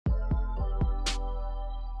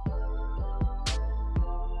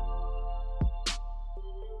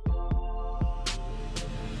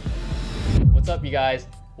up, you guys?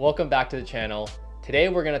 Welcome back to the channel. Today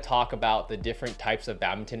we're going to talk about the different types of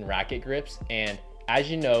badminton racket grips, and as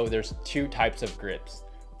you know, there's two types of grips.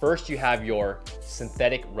 First, you have your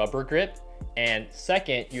synthetic rubber grip, and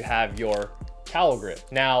second, you have your towel grip.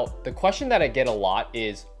 Now, the question that I get a lot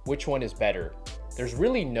is, which one is better? There's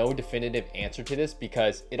really no definitive answer to this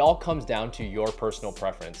because it all comes down to your personal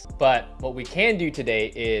preference. But what we can do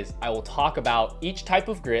today is I will talk about each type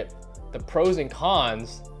of grip, the pros and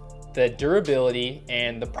cons, the durability,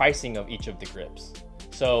 and the pricing of each of the grips.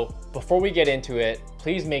 So before we get into it,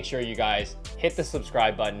 please make sure you guys hit the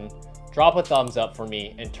subscribe button, drop a thumbs up for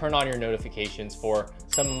me, and turn on your notifications for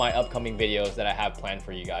some of my upcoming videos that I have planned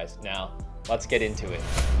for you guys. Now, let's get into it.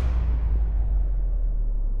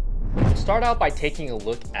 We'll start out by taking a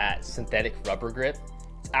look at synthetic rubber grip.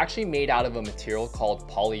 It's actually made out of a material called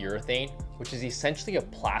polyurethane, which is essentially a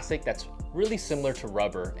plastic that's really similar to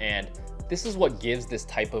rubber, and this is what gives this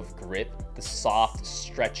type of grip the soft,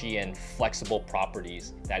 stretchy, and flexible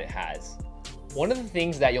properties that it has. One of the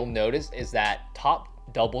things that you'll notice is that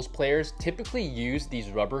top doubles players typically use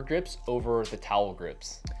these rubber grips over the towel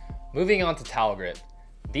grips. Moving on to towel grip.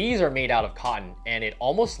 These are made out of cotton, and it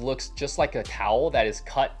almost looks just like a towel that is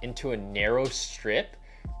cut into a narrow strip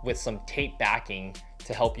with some tape backing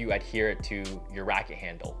to help you adhere it to your racket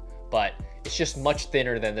handle. But it's just much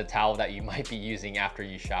thinner than the towel that you might be using after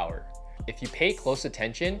you shower. If you pay close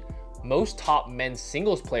attention, most top men's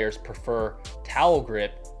singles players prefer towel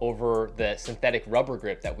grip over the synthetic rubber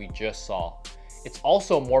grip that we just saw. It's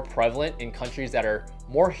also more prevalent in countries that are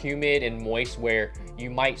more humid and moist where you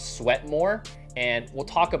might sweat more, and we'll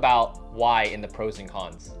talk about why in the pros and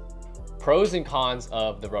cons. Pros and cons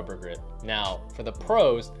of the rubber grip. Now, for the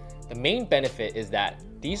pros, the main benefit is that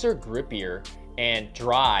these are grippier and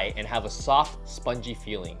dry and have a soft, spongy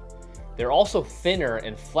feeling. They're also thinner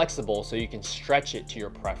and flexible, so you can stretch it to your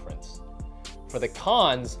preference. For the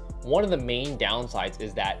cons, one of the main downsides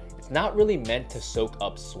is that it's not really meant to soak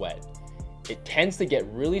up sweat. It tends to get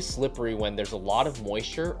really slippery when there's a lot of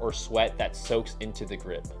moisture or sweat that soaks into the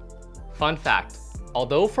grip. Fun fact,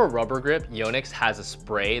 although for rubber grip, Yonex has a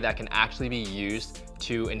spray that can actually be used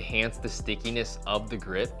to enhance the stickiness of the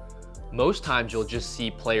grip, most times you'll just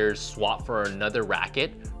see players swap for another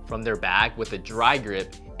racket from their bag with a dry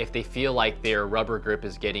grip if they feel like their rubber grip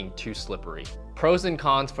is getting too slippery. Pros and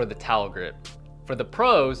cons for the towel grip. For the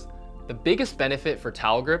pros, the biggest benefit for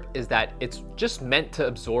towel grip is that it's just meant to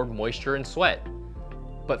absorb moisture and sweat.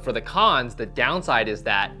 But for the cons, the downside is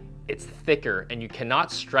that it's thicker and you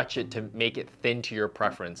cannot stretch it to make it thin to your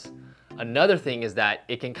preference. Another thing is that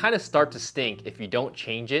it can kind of start to stink if you don't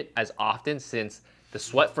change it as often, since the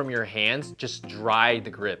sweat from your hands just dry the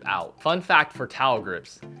grip out. Fun fact for towel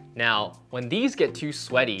grips. Now, when these get too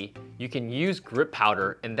sweaty, you can use grip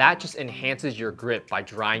powder, and that just enhances your grip by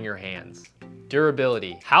drying your hands.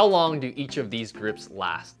 Durability. How long do each of these grips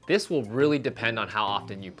last? This will really depend on how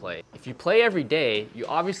often you play. If you play every day, you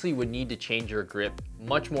obviously would need to change your grip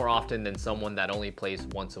much more often than someone that only plays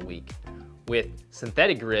once a week. With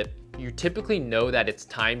synthetic grip, you typically know that it's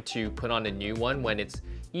time to put on a new one when it's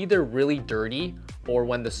either really dirty or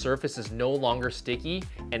when the surface is no longer sticky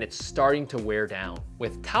and it's starting to wear down.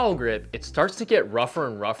 With towel grip, it starts to get rougher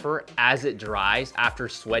and rougher as it dries after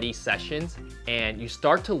sweaty sessions, and you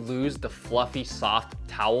start to lose the fluffy, soft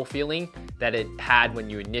towel feeling that it had when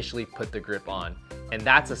you initially put the grip on. And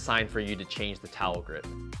that's a sign for you to change the towel grip.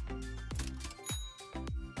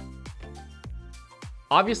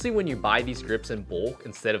 Obviously, when you buy these grips in bulk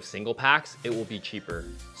instead of single packs, it will be cheaper.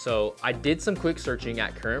 So I did some quick searching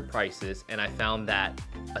at current prices, and I found that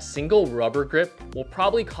a single rubber grip will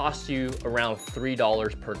probably cost you around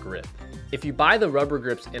 $3 per grip. If you buy the rubber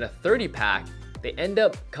grips in a 30 pack, they end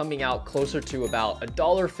up coming out closer to about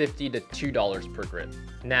 $1.50 to $2 per grip.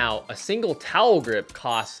 Now, a single towel grip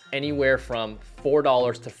costs anywhere from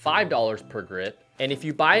 $4 to $5 per grip. And if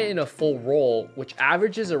you buy it in a full roll, which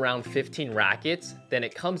averages around 15 rackets, then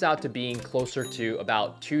it comes out to being closer to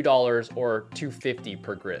about $2 or $2.50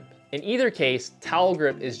 per grip. In either case, towel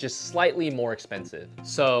grip is just slightly more expensive.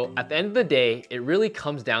 So at the end of the day, it really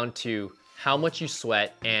comes down to how much you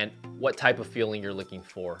sweat and what type of feeling you're looking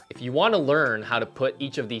for. If you want to learn how to put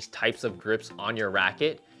each of these types of grips on your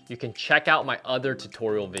racket, you can check out my other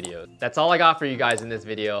tutorial videos. That's all I got for you guys in this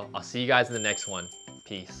video. I'll see you guys in the next one.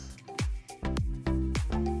 Peace.